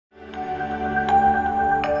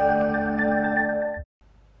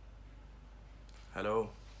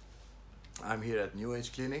I'm here at New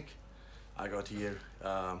Age Clinic. I got here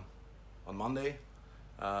on Monday,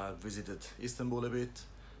 visited Istanbul a bit.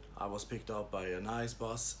 I was picked up by a nice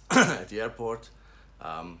bus at the airport.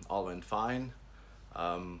 All went fine.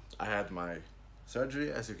 I had my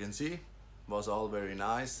surgery, as you can see. Was all very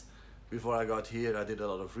nice. Before I got here, I did a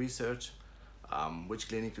lot of research, which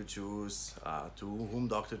clinic to choose, to whom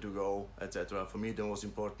doctor to go, etc. For me, the most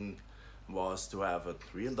important was to have a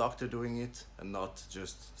real doctor doing it and not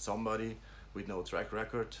just somebody with no track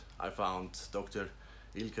record. I found Dr.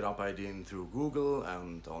 Ilker Apaydin through Google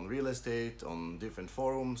and on real estate, on different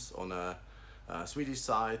forums, on a Swedish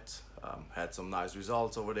site. Had some nice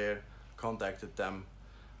results over there, contacted them,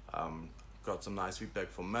 got some nice feedback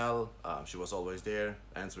from Mel. She was always there,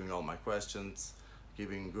 answering all my questions,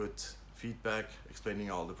 giving good feedback,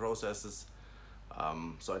 explaining all the processes.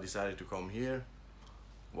 So I decided to come here.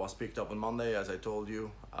 Was picked up on Monday, as I told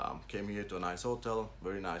you. Came here to a nice hotel,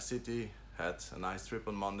 very nice city. Had a nice trip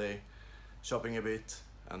on Monday, shopping a bit,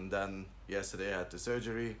 and then yesterday I had the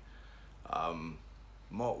surgery.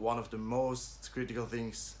 One of the most critical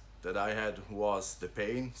things that I had was the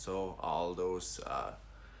pain. So all those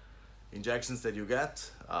injections that you get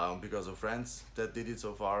because of friends that did it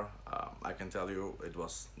so far, I can tell you it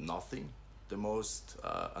was nothing. The most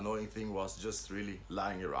annoying thing was just really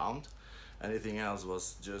lying around. Anything else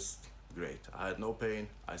was just great. I had no pain.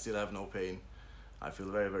 I still have no pain. I feel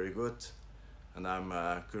very, very good. And I'm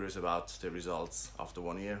curious about the results after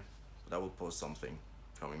 1 year. But I will post something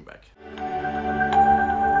coming back.